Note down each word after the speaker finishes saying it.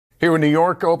Here in New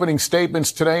York, opening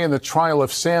statements today in the trial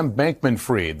of Sam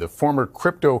Bankman-Fried, the former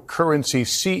cryptocurrency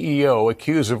CEO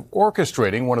accused of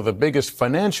orchestrating one of the biggest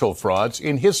financial frauds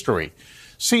in history.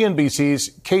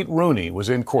 CNBC's Kate Rooney was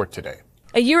in court today.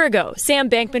 A year ago, Sam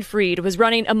Bankman-Fried was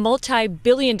running a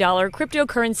multi-billion-dollar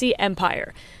cryptocurrency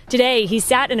empire. Today, he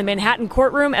sat in a Manhattan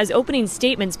courtroom as opening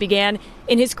statements began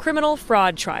in his criminal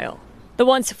fraud trial. The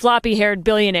once floppy-haired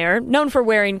billionaire, known for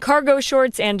wearing cargo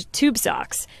shorts and tube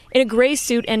socks, in a gray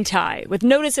suit and tie, with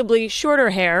noticeably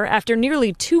shorter hair after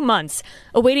nearly 2 months,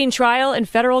 awaiting trial in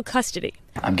federal custody.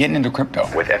 I'm getting into crypto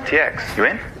with FTX. You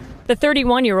in? The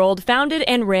 31-year-old founded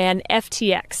and ran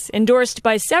FTX, endorsed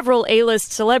by several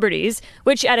A-list celebrities,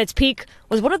 which at its peak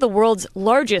was one of the world's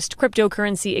largest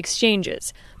cryptocurrency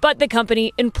exchanges. But the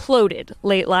company imploded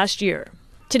late last year.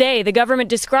 Today, the government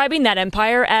describing that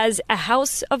empire as a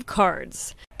house of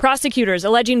cards. Prosecutors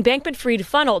alleging Bankman-Fried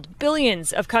funneled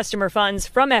billions of customer funds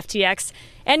from FTX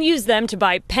and used them to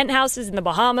buy penthouses in the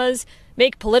Bahamas,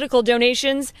 make political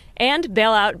donations, and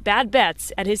bail out bad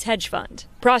bets at his hedge fund.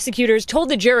 Prosecutors told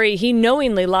the jury he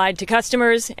knowingly lied to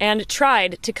customers and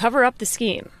tried to cover up the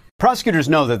scheme. Prosecutors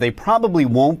know that they probably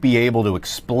won't be able to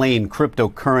explain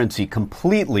cryptocurrency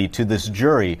completely to this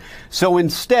jury. So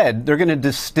instead, they're going to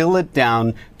distill it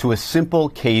down to a simple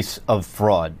case of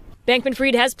fraud.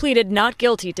 Bankman-Fried has pleaded not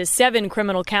guilty to 7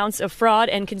 criminal counts of fraud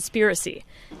and conspiracy.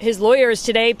 His lawyers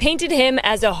today painted him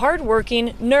as a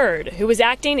hard-working nerd who was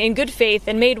acting in good faith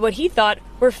and made what he thought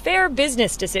were fair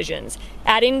business decisions,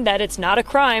 adding that it's not a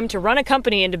crime to run a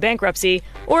company into bankruptcy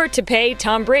or to pay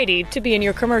Tom Brady to be in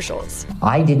your commercials.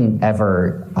 I didn't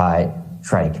ever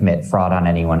try to commit fraud on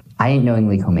anyone. I didn't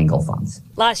knowingly commingle funds.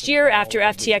 Last year, after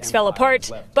FTX fell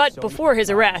apart, but before his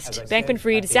arrest,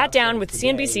 Bankman-Fried sat down with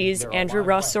CNBC's Andrew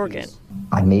Ross Sorkin.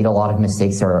 I made a lot of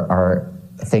mistakes or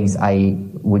things I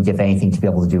would give anything to be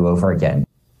able to do over again.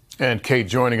 And Kate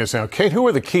joining us now. Kate, who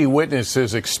are the key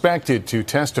witnesses expected to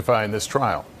testify in this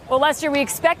trial? Well, Lester, we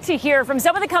expect to hear from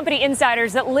some of the company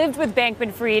insiders that lived with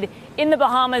Bankman-Fried in the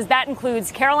Bahamas. That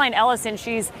includes Caroline Ellison.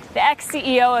 She's the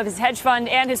ex-CEO of his hedge fund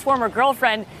and his former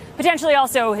girlfriend, potentially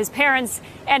also his parents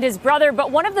and his brother.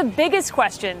 But one of the biggest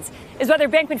questions is whether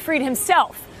Bankman-Fried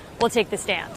himself will take the stand.